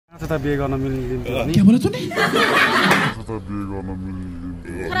छता बिहे गर्न मिल्ने दिन पनि के बोले तूने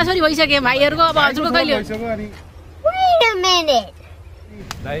छोराछोरी भइसक्यो भाइहरुको अब हजुरको कहिले Wait a minute.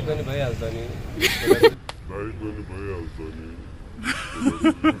 दाइ पनि भइहाल्छ नि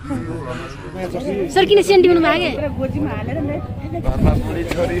सर किन सेन्टी हुनु भागे घरमा बुढी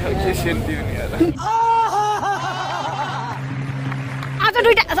छोरी के सेन्टी हुने यार आज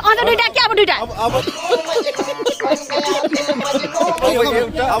दुईटा के अब दुईटा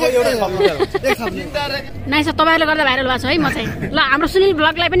अब एउटा नाइ सर तपाईहरुले गर्दा भाइरल भएको छ है म चाहिँ ल हाम्रो सुनिल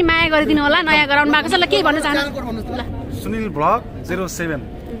ब्लगलाई पनि माया गरिदिनु होला नयाँ गराउनु भएको छ ल के भन्न चाहनुहुन्छ ल सुनिल ब्लग 07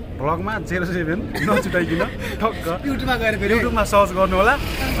 ब्लगमा 07 नछुटाइकिन ठक्क युट्युबमा सर्च गर्नु होला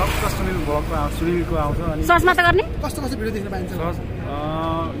ठक्क सुनिल ब्लगको सुनिलको आउँछ अनि सर्चमा त गर्ने कस्तो कस्तो भिडियो देख्न पाइन्छ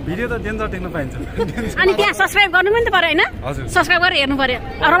भिडियो त डेन्जर देख्न पाइन्छ अनि त्यहाँ सब्स्क्राइब गर्नु पनि त पर्यो हैन हजुर सब्स्क्राइब गरेर हेर्नु पर्यो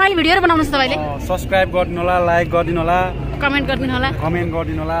रमाइलो भिडियोहरु बनाउनुहुन्छ तपाईले सब्स्क्राइब गरिदिनु होला लाइक गरिदिनु होला कमेन्ट गरिदिनु होला कमेन्ट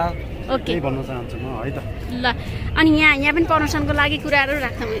गरिदिनु होला ओके भन्न चाहन्छु म है त ल अनि यहाँ पनि प्रमोसनको लागि कुराहरु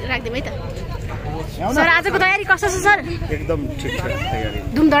राख्दिम है त सर आजको तयारी कस्तो छ सर एकदम ठीक छ तयारी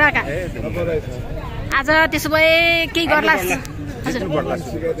धुमधडाका आज त्यसो भए केही गर्ला हजुर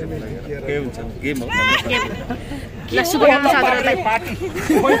के हुन्छ गेम हो ल शुभकामना हजुरहरुलाई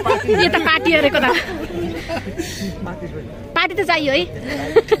यो त पार्टी गरेको त पार्टी त चाहियो है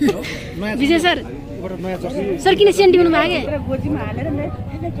विजय सर सर किन सेन्टी हुनु भागे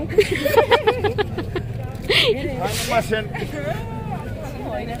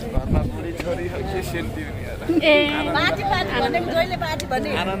घरमा बुढी छोरी के सेन्टी हुने यार ए पार्टी भने जहिले पार्टी भने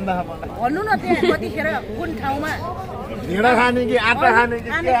आनन्द भन्नु न त्यहाँ कतिखेर कुन ठाउँमा ढिँडा खाने कि आटा खाने कि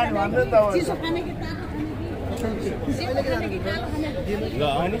के खाने भन्नु त चिसो खाने कि तातो खाने कि कालो खाने ल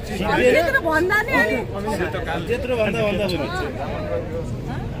अनि त्यत्रो भन्दा नि अनि त्यत्रो भन्दा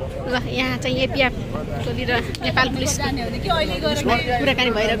ल यहाँ चाहिँ एपीएफ टोली र नेपाल पुलिस जाने हो कि अहिले गएर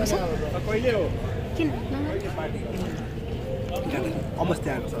कुराकानी भइरहेको छ कहिले हो किन अवस्था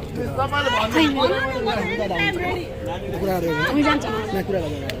आएको छ हामी जान्छ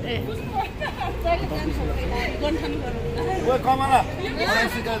ए ओए कमला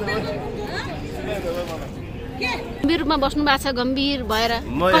गम्भीर रूपमा बस्नु भएको छ गम्भीर भएर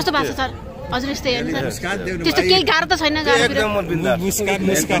कस्तो भएको छ सर हजुर यस्तै हैन सर त्यस्तो केही गाह्रो त छैन एकदम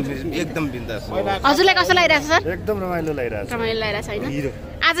मुस्कान एकदम बिन्दास हजुरलाई कस्तो लागिरहेछ सर एकदम रमाइलो लागिरहेछ रमाइलो लागिरहेछ हैन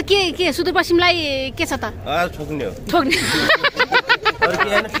आज के सुदूरपश्चिमलाई के छ त ठोक्ने हो ठोक्ने अरु के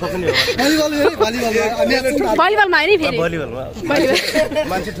हैन ठोक्ने हो भलिबलमा हैन फेरि भलिबलमा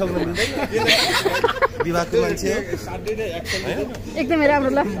मान्छे ठोक्न मिल्दैन विभागको मान्छे एकदमै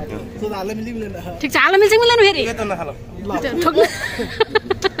राम्रो ल ठिक छ हाल्न मिल्छ मिल्दैन फेरि के त नखाला ठोक्ने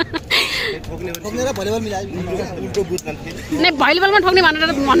ठोक्ने र भलिबल मिलाइ उल्टो बुझ्न नै भलिबलमा ठोक्ने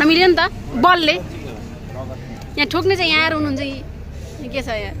भनेर भन्न मिल्यो नि त बलले यहाँ ठोक्ने चाहिँ यहाँ हुनुहुन्छ के छ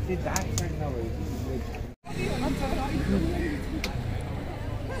यहाँ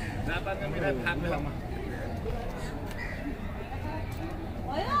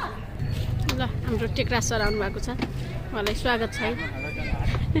ल हाम्रो टेक्रास सर आउनु भएको छ उहाँलाई स्वागत छ है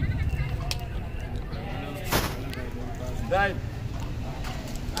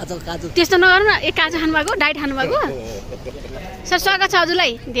त्यस्तो नगर्नु न एक काजु खानु भएको डाइट खानु भएको सर स्वागत छ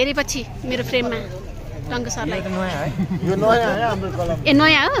हजुरलाई धेरै पछि मेरो फ्रेममा रङ्ग सरलाई यो नयाँ है हाम्रो कलम ए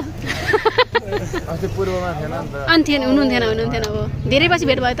नयाँ हो अस्ति पूर्वमा थिएन नि त अनि हुनुहुन्थेन हो धेरै पछि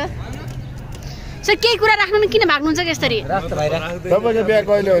भेट भयो त सर केही कुरा राख्नु नि किन भाग्नुहुन्छ कि यसरी तपाईको बिहा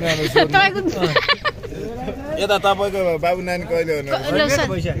कहिले हुने तपाईको यता तपाईको बाबु नानी कहिले हुने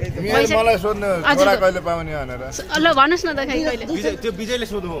मलाई सोध्नु छोरा कहिले पाउने भनेर ल भन्नुस् न त खै कहिले त्यो विजयले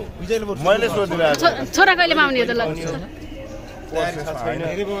सोध्नु हो विजयले मैले सोधिरहेको छोरा कहिले पाउने हो त ल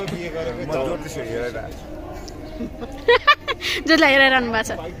जसलाई हेरिरहनु भएको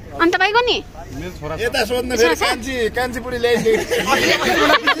छ अनि तपाईँको नि यता सोध्नु फेरि कान्छी पुरी ल्याइदिए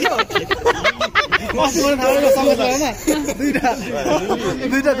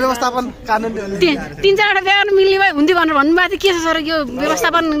दुईटा व्यवस्थापन कानुन तीन चारवटा बिहा गर्नु मिल्ने भए हुन्थ्यो भनेर भन्नुभएको थियो के छ सर यो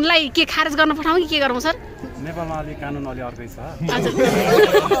व्यवस्थापनलाई के खारेज गर्न पठाउँ कि के गरौँ सर नेपालमा अलि कानुन अलि अर्कै छ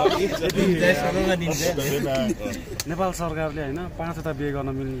नेपाल सरकारले हैन 5 वटा बिहे गर्न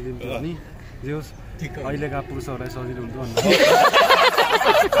मिल्ने दिन पनि जे होस् अहिलेका पुरुषहरूलाई सजिलो हुन्छ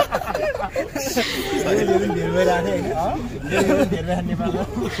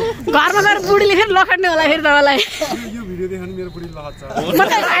घरमा गएर बुढीले फेरि लखड्ने होला फेरि तपाईँलाई यो भिडियो देख्नु मेरो बुढी लहत छ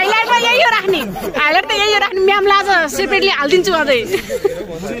हाइलाइटमा यही हो राख्ने हाइलाइट त त यही राख्नु म्यामलाई आज सेपरेटली हालिदिन्छु अझै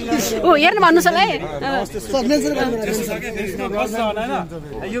ओ हेर्नु भन्नुहोस् होला है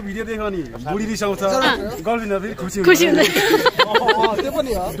यो भिडियो देख्यो नि बुढी रिसाउँछ गर्लफ्रेन्ड फेरि खुसी हुन्छ त्यो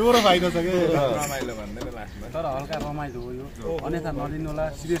पनि हो डोरो फाइदा छ कि रमाइलो भन्दैन लास्टमा तर हल्का रमाइलो हो यो अन्यथा नलिनु होला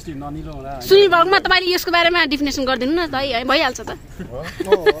सिरियसली नलिनु होला सुनिल भगमा तपाईँले यसको बारेमा डिफिनेसन गरिदिनु न त है भइहाल्छ त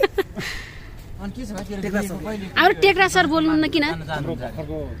हाम्रो टेक्रा सर बोल्नु न किन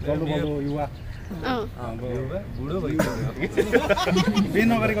युवा बिहे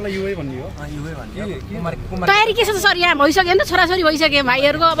नगरेकोलाई युवै भन्ने हो तयारी के छ त सर यहाँ भइसक्यो नि त छोराछोरी भइसक्यो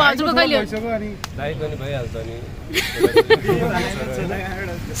भाइहरूको अब हजुरको कहिले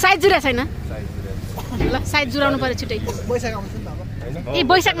साइज जुरा छैन ल साइज जुराउनु पर्यो छिटै पैसा आउँछ नि त अब ए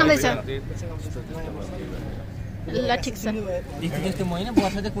वैशाख आउँदैछ ल ठिक छ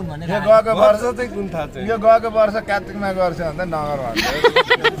यो गएको वर्ष कार्तिकमा गर्छ भने नगर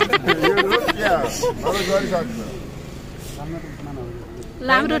ल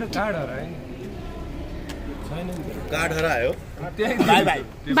हाम्रो कार्ड हरायो बाइ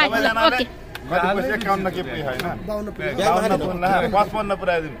ओके पचपन्न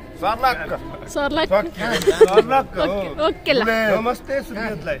पुऱ्याइदिनु सरलाई ओके ल नमस्ते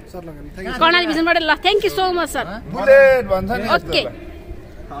सुनितलाई कर्णाली भिजनबाट ल thank you so much sir bullet भन्छ नि ओके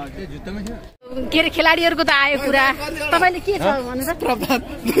के अरे खेलाडीहरूको त आयो कुरा तपाईँले के छ भन्नु त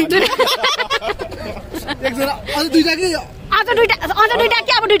एकजना अझ दुईटा कि अझ दुईटा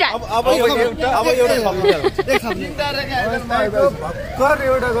के अब दुईटा अब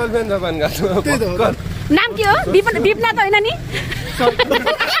एउटा गर्लफ्रेन्ड छ भन्नु नाम के हो विपना त होइन नि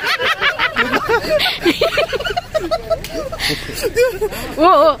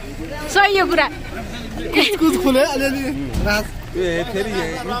हो सही यो कुरा कुछ खुले अलिअलि राज फेरि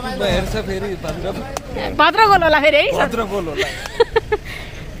युट्युबमा हेर्छ फेरि भद्रगोल होला फेरि है भद्रगोल होला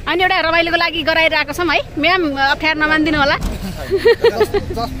अनि एउटा रमाइलोको लागि गराइरहेको छौँ है म्याम अप्ठ्यारो नमानिदिनु होला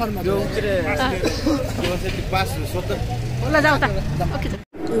ल जाऊ त ओके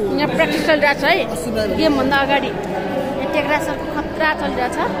यहाँ प्र्याक्टिस चलिरहेको छ है गेमभन्दा अगाडि टेक्रा सरको खतरा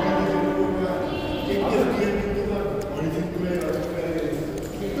चलिरहेछ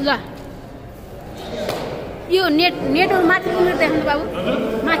ल यो नेटहरू माथि उनीहरू देखाउनु बाबु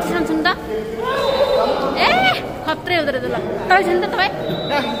माथि छन् त ए खत्रै हुँदो रहेछ ल तपाईँ छ नि त तपाईँ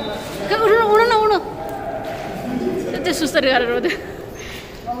उड्नु न उड्नु त्यो सुस्तरी गरेर हो त्यो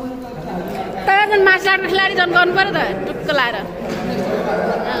तपाईँ झन् मार्सल आर्टको खेलाडी झन् गर्नु पऱ्यो त टुक्क लाएर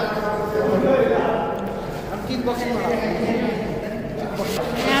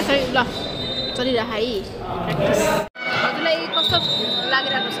यहाँ चाहिँ ल चलिरह है प्र्याक्टिस हजुरलाई कस्तो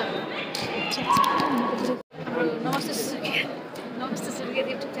लागिरहेको छ नमस्ते सुर्खेत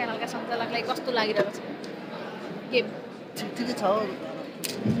युट्युब च्यानलका सञ्चालकलाई कस्तो लागिरहेको छ के ठिकै छ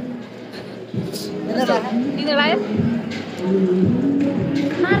निद्रा लाग्यो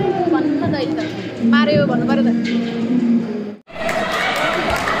मार्यो भन्नु न त अहिले त मार्यो भन्नु पऱ्यो त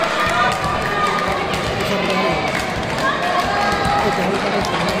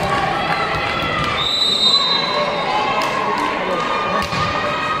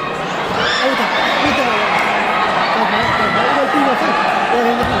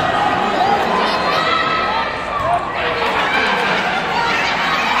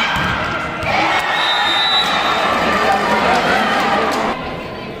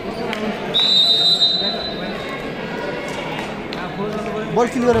बल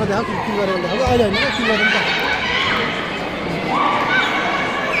किल गरेर देखाऊ किल गरेर देखाऊ अहिले होइन किल गरेर नि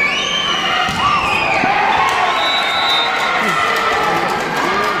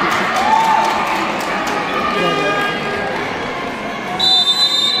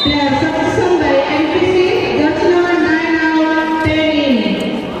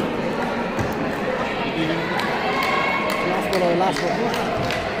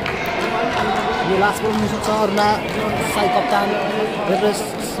यो लास्ट बल हुन सक्छ अरूमा साई कप्तान रेफरेन्स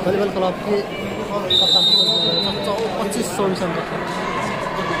भलिबल क्लब के कप्तान 25-24 सम्म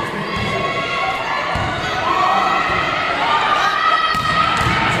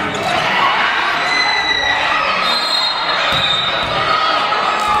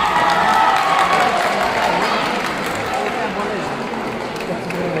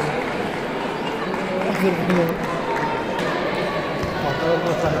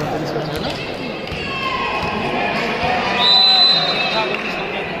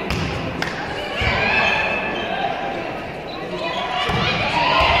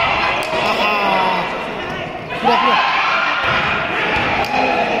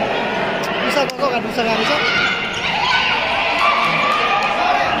bisa nggak bisa?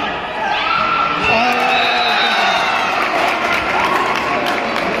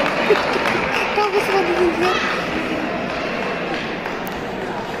 Bagus banget.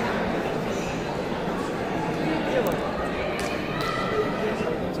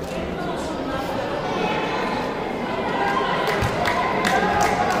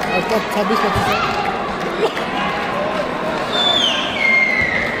 26-25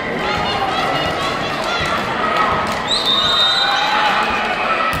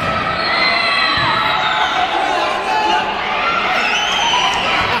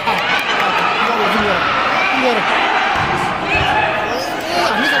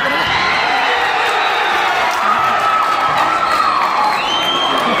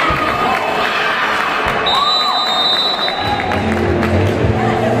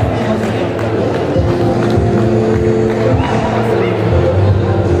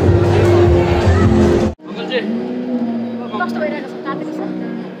 कस्तो भइरहेको छ तातेको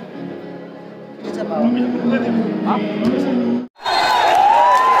छ